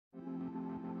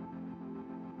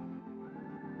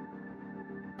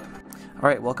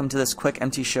Alright, welcome to this quick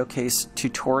empty showcase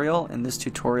tutorial. In this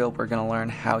tutorial we're going to learn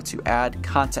how to add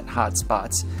content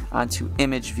hotspots onto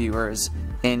image viewers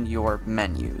in your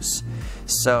menus.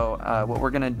 So what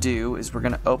we're going to do is we're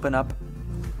going to open up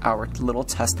our little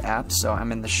test app. So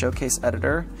I'm in the showcase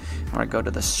editor. I'm going to go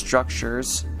to the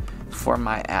structures for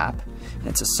my app. And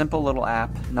it's a simple little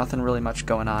app, nothing really much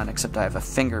going on except I have a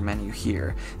finger menu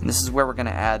here. And this is where we're going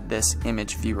to add this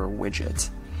image viewer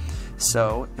widget.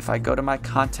 So if I go to my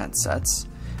content sets,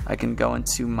 I can go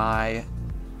into my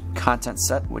content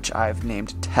set, which I've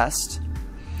named test,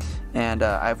 and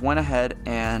I've went ahead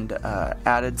and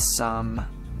added some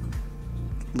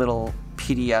little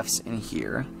PDFs in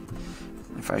here.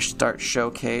 If I start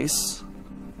showcase,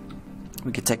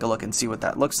 we could take a look and see what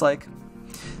that looks like.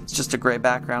 It's just a gray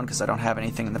background because I don't have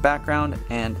anything in the background,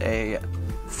 and a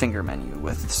finger menu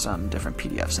with some different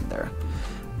PDFs in there.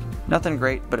 Nothing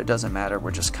great, but it doesn't matter.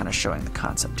 We're just kind of showing the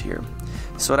concept here.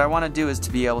 So what I want to do is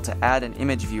to be able to add an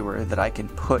image viewer that I can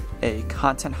put a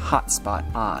content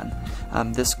hotspot on.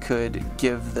 This could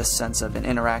give the sense of an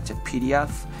interactive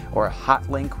PDF or a hot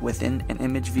link within an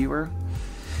image viewer.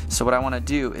 So what I want to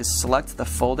do is select the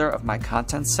folder of my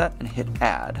content set and hit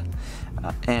add.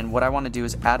 And what I want to do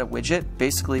is add a widget.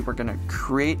 Basically, we're going to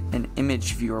create an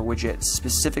image viewer widget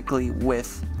specifically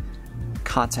with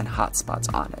content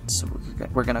hotspots on it. So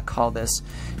we're going to call this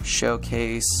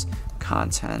showcase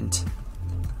content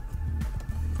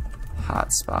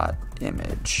hotspot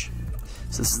image.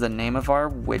 So this is the name of our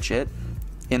widget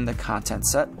in the content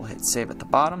set. We'll hit save at the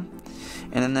bottom,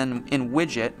 and then in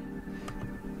widget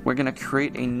we're going to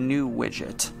create a new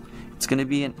widget. It's going to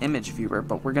be an image viewer,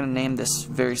 but we're going to name this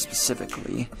very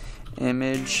specifically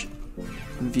image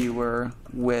viewer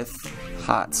with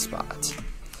hotspot.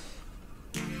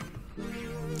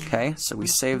 Okay, so we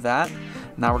save that.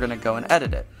 Now we're going to go and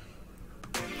edit it.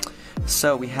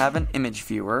 So we have an image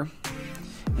viewer,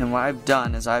 and what I've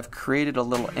done is I've created a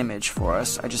little image for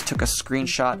us. I just took a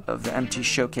screenshot of the empty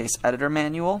showcase editor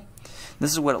manual.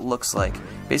 This is what it looks like.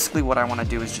 Basically what I want to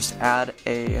do is just add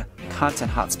a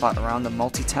content hotspot around the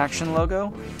Multitaction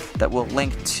logo that will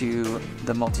link to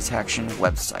the Multitaction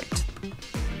website.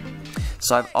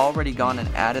 So I've already gone and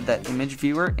added that image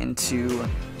viewer into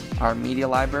our media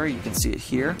library. You can see it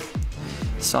here.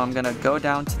 So I'm going to go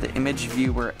down to the image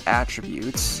viewer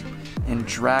attributes and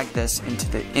drag this into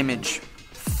the image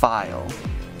file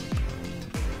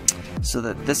so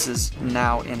that this is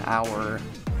now in our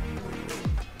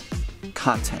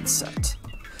content set.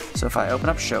 So if I open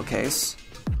up showcase,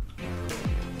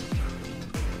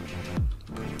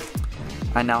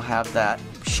 I now have that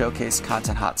showcase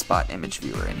content hotspot image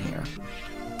viewer in here.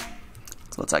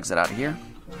 So let's exit out of here.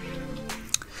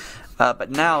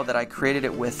 But now that I created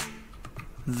it with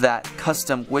that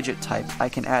custom widget type, I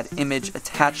can add image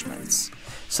attachments.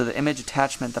 So the image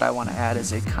attachment that I want to add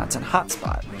is a content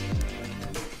hotspot.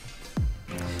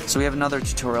 So we have another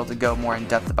tutorial to go more in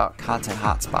depth about content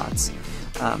hotspots.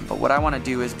 But what I want to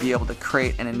do is be able to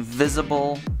create an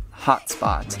invisible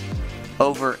hotspot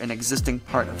over an existing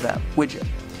part of that widget.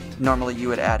 Normally you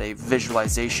would add a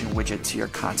visualization widget to your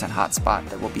content hotspot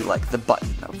that will be like the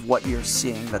button of what you're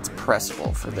seeing that's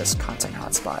pressable for this content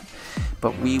hotspot.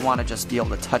 But we want to just be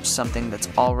able to touch something that's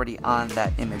already on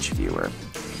that image viewer.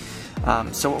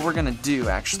 So what we're going to do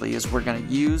actually is we're going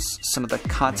to use some of the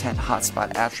content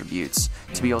hotspot attributes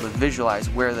to be able to visualize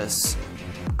where this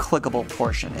clickable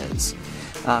portion is.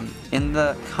 In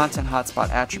the content hotspot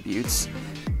attributes,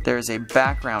 there's a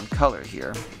background color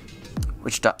here,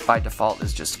 which by default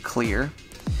is just clear.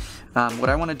 What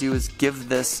I want to do is give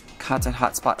this content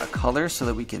hotspot a color so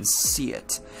that we can see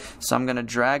it. So I'm going to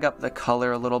drag up the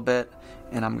color a little bit,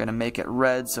 and I'm going to make it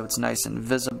red so it's nice and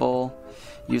visible.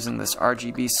 Using this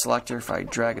RGB selector, if I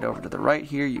drag it over to the right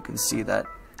here, you can see that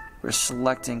we're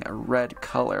selecting a red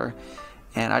color.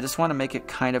 And I just want to make it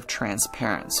kind of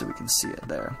transparent so we can see it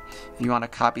there. If you want to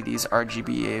copy these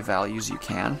RGBA values, you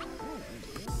can.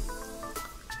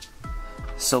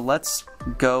 So let's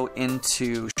go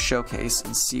into Showcase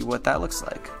and see what that looks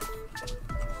like.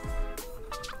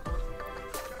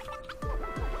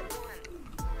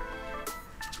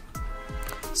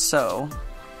 So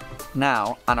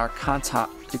now on our content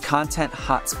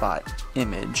hotspot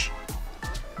image,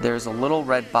 there's a little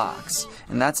red box,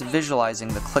 and that's visualizing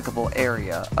the clickable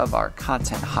area of our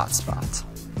content hotspot.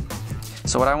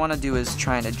 So what I want to do is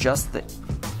try and adjust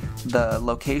the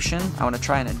location. I want to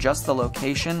try and adjust the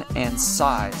location and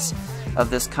size of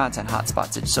this content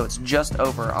hotspot so it's just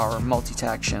over our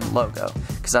Multitaction logo,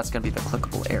 because that's going to be the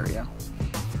clickable area.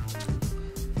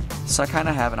 So I kind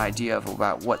of have an idea of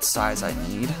about what size I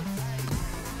need.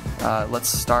 Let's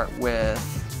start with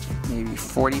maybe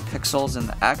 40 pixels in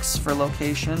the X for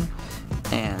location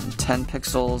and 10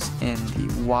 pixels in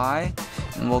the Y,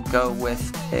 and we'll go with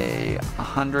a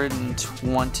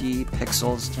 120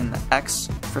 pixels in the X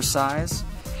for size,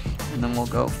 and then we'll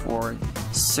go for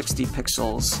 60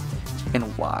 pixels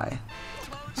in Y.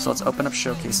 So let's open up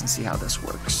Showcase and see how this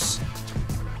works.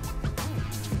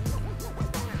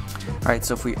 Alright,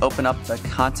 so if we open up the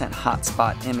content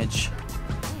hotspot image,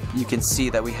 you can see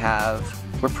that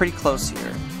we're pretty close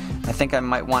here. I think I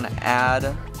might want to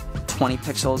add 20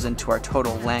 pixels into our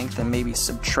total length and maybe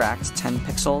subtract 10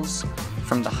 pixels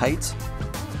from the height.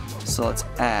 So let's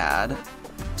add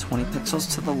 20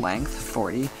 pixels to the length,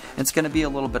 40. It's going to be a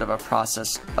little bit of a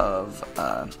process of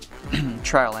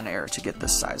trial and error to get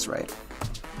this size right.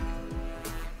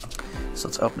 So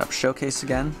let's open up Showcase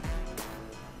again.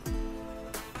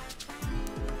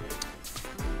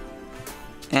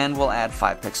 And we'll add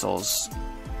 5 pixels.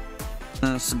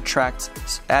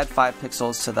 Add 5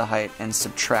 pixels to the height and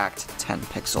subtract 10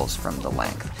 pixels from the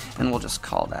length. And we'll just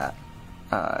call that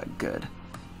good.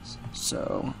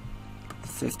 So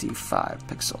 55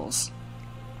 pixels.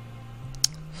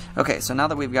 Okay, so now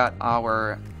that we've got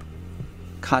our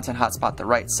content hotspot the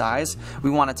right size, we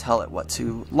want to tell it what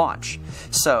to launch.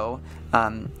 So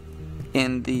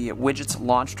in the widgets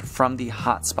launched from the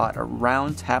hotspot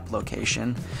around tap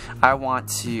location, I want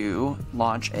to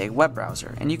launch a web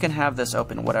browser. And you can have this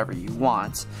open whatever you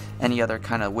want, any other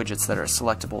kind of widgets that are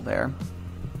selectable there.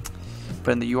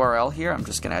 But in the URL here, I'm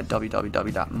just going to add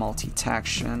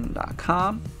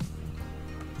www.multitaction.com,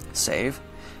 save.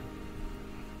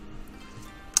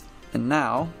 And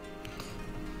now,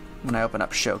 when I open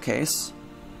up Showcase,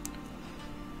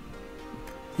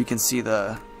 you can see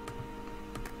the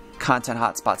content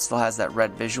hotspot still has that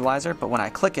red visualizer, but when I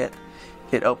click it,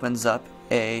 it opens up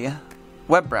a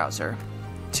web browser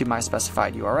to my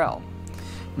specified URL.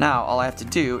 Now all I have to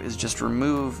do is just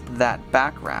remove that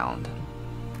background.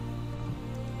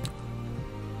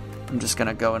 I'm just going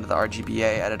to go into the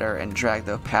RGBA editor and drag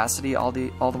the opacity all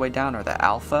the way down, or the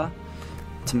alpha,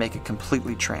 to make it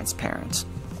completely transparent.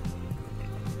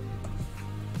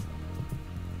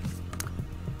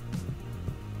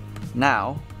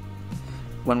 Now,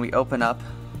 when we open up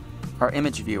our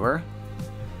image viewer,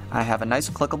 I have a nice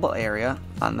clickable area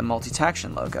on the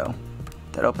Multitaction logo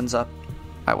that opens up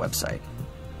my website.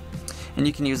 And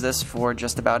you can use this for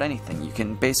just about anything. You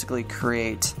can basically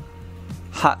create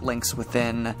hot links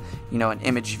within, an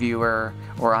image viewer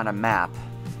or on a map,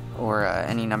 or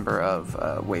any number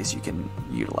of ways you can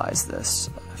utilize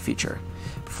this feature.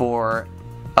 For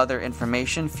other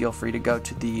information, feel free to go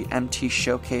to the MT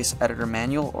Showcase Editor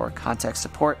Manual or contact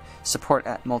support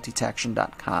at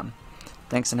multitaction.com.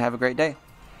 Thanks and have a great day.